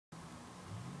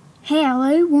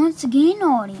Hello once again,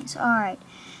 audience. Alright,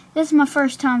 this is my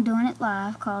first time doing it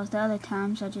live, cause the other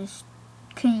times I just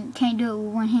can't do it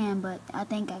with one hand, but I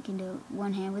think I can do it with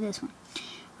one hand with this one.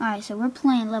 Alright, so we're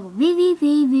playing level V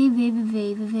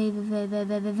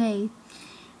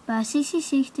by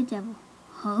 66 the Devil.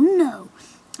 Oh no!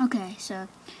 Okay, so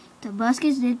the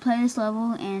Buskets did play this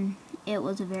level, and it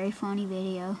was a very funny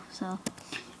video, so I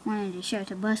wanted to show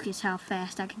the Buskets how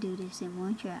fast I could do this in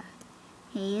one try.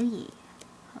 Hell yeah.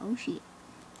 Oh shit.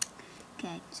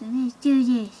 Okay, so let's do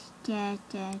this. Dad.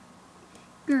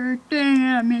 God dang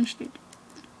it, I missed it.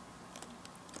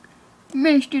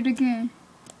 Missed it again.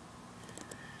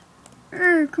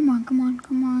 Come on.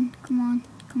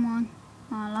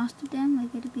 Oh, I lost it then,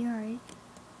 like it'll be alright.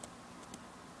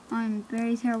 I'm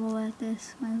very terrible at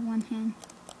this with one hand.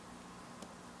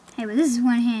 Hey, but this is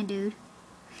one hand, dude.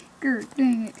 God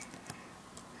dang it.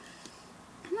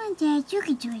 Come on, Dad, you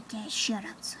can do it, Dad. Shut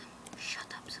up, son.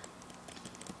 Shut up, son.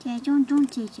 Dad,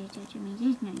 don't say that to me.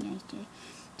 That's not nice, Dad.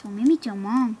 Don't make me tell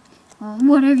Mom. Well,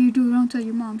 whatever you do, don't tell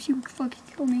your mom. She would fucking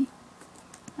kill me.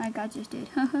 Like I just did.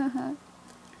 Ha ha ha.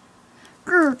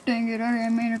 God dang it, I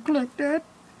didn't mean to click that.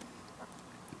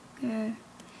 Okay.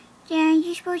 Dad,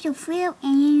 you're supposed to flip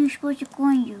and then you're supposed to go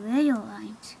on your radio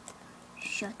lines.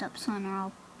 Shut up, son, or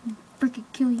I'll freaking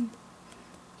kill you.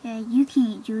 Dad, you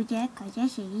can't do that because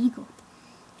that's illegal.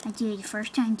 I did it the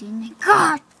first time, didn't I?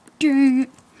 God dang it.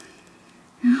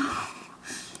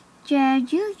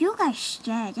 Dad, you guys,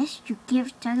 Dad, that's what you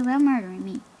give talking about murdering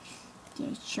me.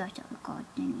 Dad, shut up, God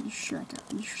dang it, you shut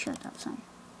up, son.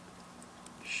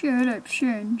 Shut up,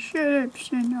 son,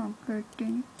 oh, God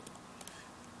dang it.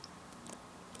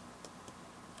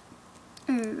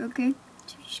 Okay,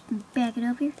 so just gonna back it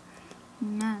up here.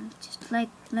 Now, just let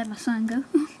my son go.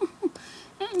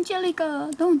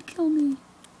 Angelica, don't kill me.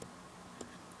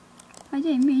 I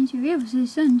didn't mean to. It was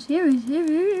his son's. It was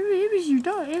your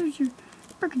dog. It was your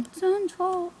freaking son's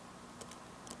fault.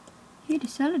 He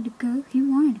decided to go. He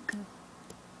wanted to go.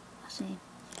 I said,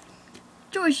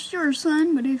 choice is yours,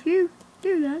 son, but if you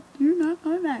do that, you're not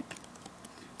going back.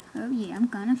 Oh yeah, I'm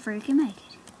gonna freaking make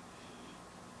it.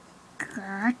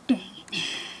 God dang it.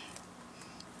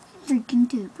 Freaking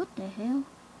dude, what the hell?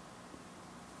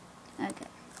 Okay.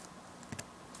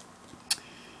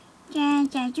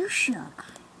 Dad, you suck.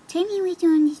 Take me with you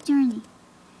on this journey.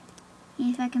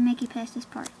 If I can make it past this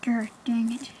part. God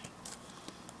dang it.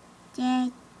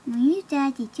 Dad, when you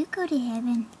died, did you go to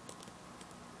heaven?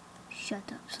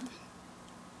 Shut up, son.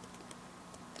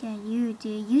 Dad, you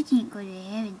didn't go to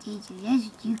heaven, did you? That's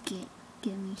what you get.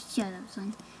 Give me. Shut up,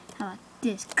 son. How about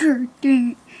this? God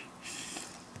dang it.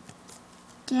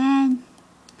 Dad,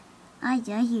 I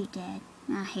love you, Dad.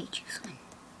 I hate you, son.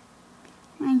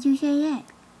 Why did you say that?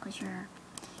 Because you're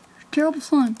a terrible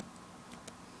son.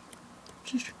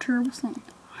 Just a terrible son.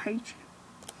 I hate you.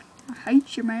 I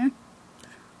hate you, man.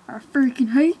 I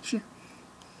freaking hate you.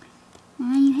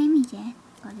 Why you hate me, Dad?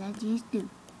 Because I just do.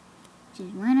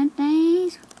 Just one of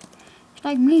things. It's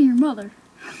like me and your mother.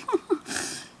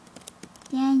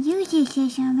 Dad, you just said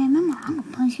something about my mom. I'm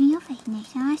gonna punch you in your face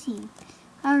next time I see you.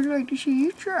 I would like to see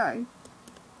you try.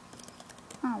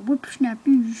 I'll whippersnap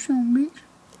you, you son of a bitch.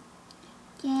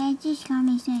 Dad, just call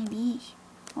me son of a bitch.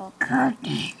 Oh, God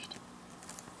dang it.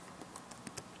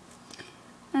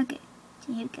 Okay,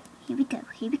 so here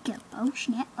we go. Oh,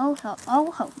 snap. Oh,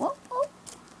 whoa.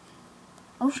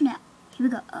 Oh, snap. Here we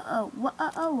go.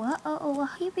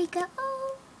 Here we go.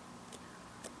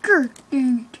 God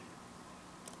dang it.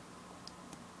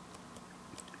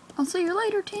 I'll see you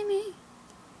later, Timmy.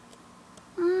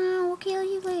 We'll kill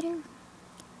you later.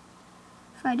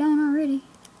 If I don't already.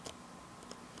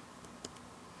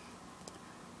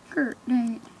 God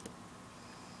dang it.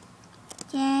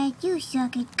 Dad, you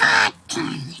suck it. God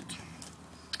dang it.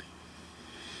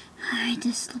 Alright,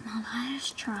 this is my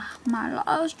last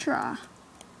try.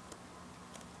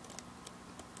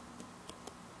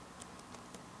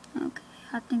 Okay,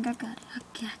 I think I got it. I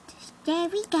got this.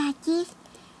 Dad, we got this.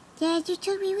 Dad, you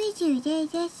took me with you. Dad,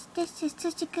 that's just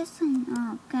such a good son.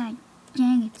 Oh, God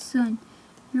dang it, son.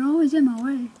 You're always in my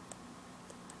way.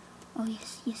 Oh,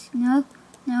 yes. No.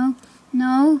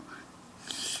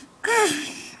 God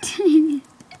dang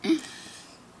it.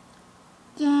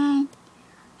 Dad,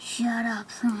 shut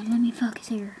up, son. Let me focus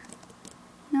here.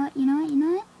 You know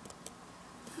what?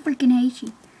 Freaking hate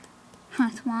you.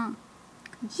 That's why.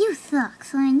 You suck,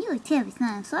 son. You a terrible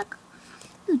son, sucker.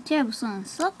 You a terrible son,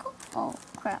 sucker. Oh,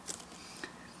 crap.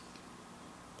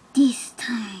 This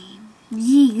time,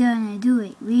 we gonna do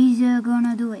it.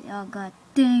 Oh, God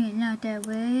dang it, not that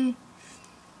way.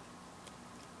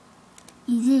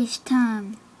 This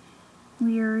time,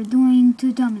 we are going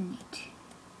to dominate.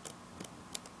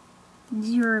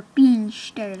 European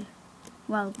style.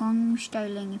 While Gangnam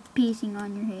styling and pacing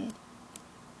on your head.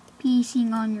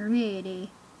 Pacing on your head, eh?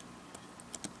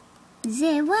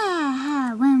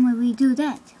 When will we do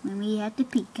that? When we have to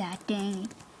pee, god dang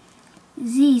it.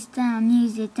 This time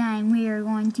is the time we are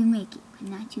going to make it. But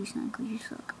not you, son, because you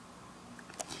suck.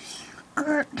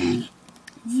 God dang it.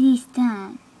 This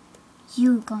time,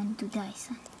 you're going to die,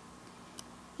 son.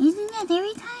 Isn't that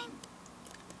every time?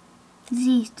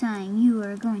 This time, you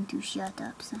are going to shut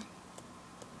up, son.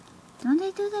 Don't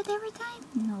they do that every time?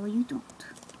 No, you don't.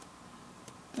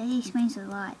 That explains a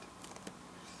lot.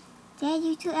 Dad,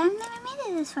 you too. I've never made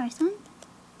it this far, son.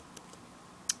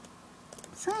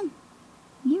 Son,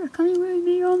 you are coming with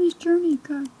me on this journey,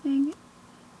 god dang it.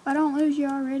 If I don't lose you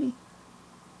already.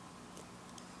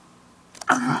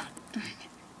 Oh, dang it.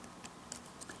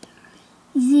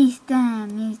 This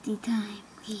time is the time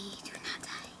we do not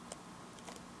die.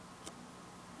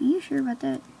 Are you sure about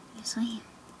that? Yes, I am.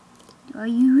 Are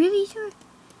you really sure?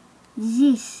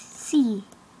 See.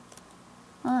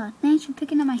 Oh, thanks for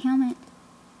picking up my helmet.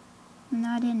 No,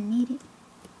 I didn't need it.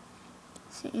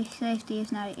 Safety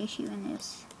is not an issue in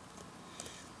this.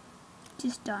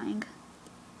 Just dying.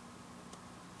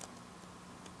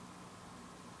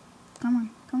 Come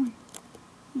on.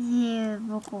 The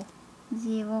vocal.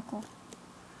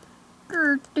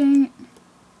 God dang it.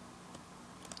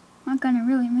 I'm not gonna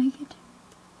really make it.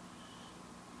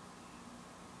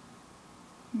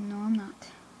 No, I'm not.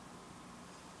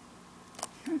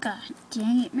 God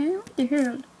dang it, man. What the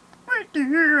hell?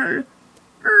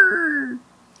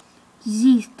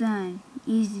 This time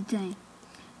is the time.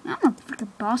 I'm a freaking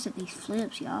boss at these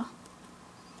flips, y'all.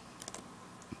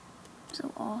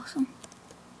 So awesome.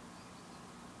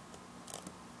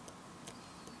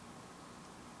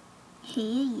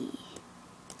 Hey.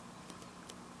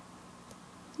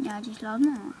 Yeah, I just lost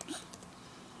my arms.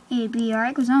 It'd be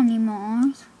alright because I don't need my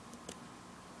arms.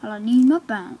 All I need is my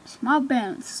balance. My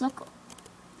balance, sucker.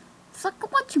 Sucker,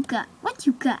 what you got?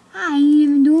 I ain't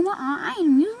even doing my arm. I ain't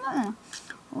even using my arm.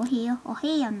 Oh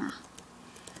hell nah.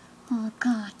 Oh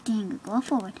god dang it, go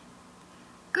forward.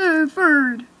 Go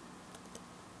forward.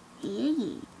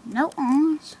 Yeah. No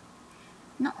arms.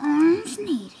 No arms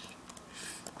needed.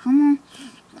 Come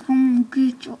on,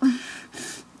 get your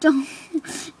don't.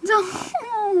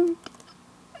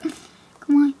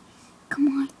 Come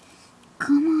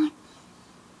on.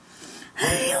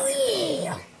 Hell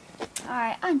yeah.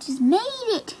 Alright, I just made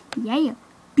it. Yeah.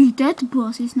 Beat that to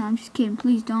bosses. No, I'm just kidding.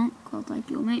 Please don't, cause like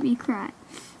you'll make me cry.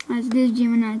 That's this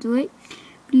Gemini's way.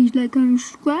 Please like and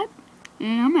subscribe,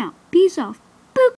 and I'm out. Peace off.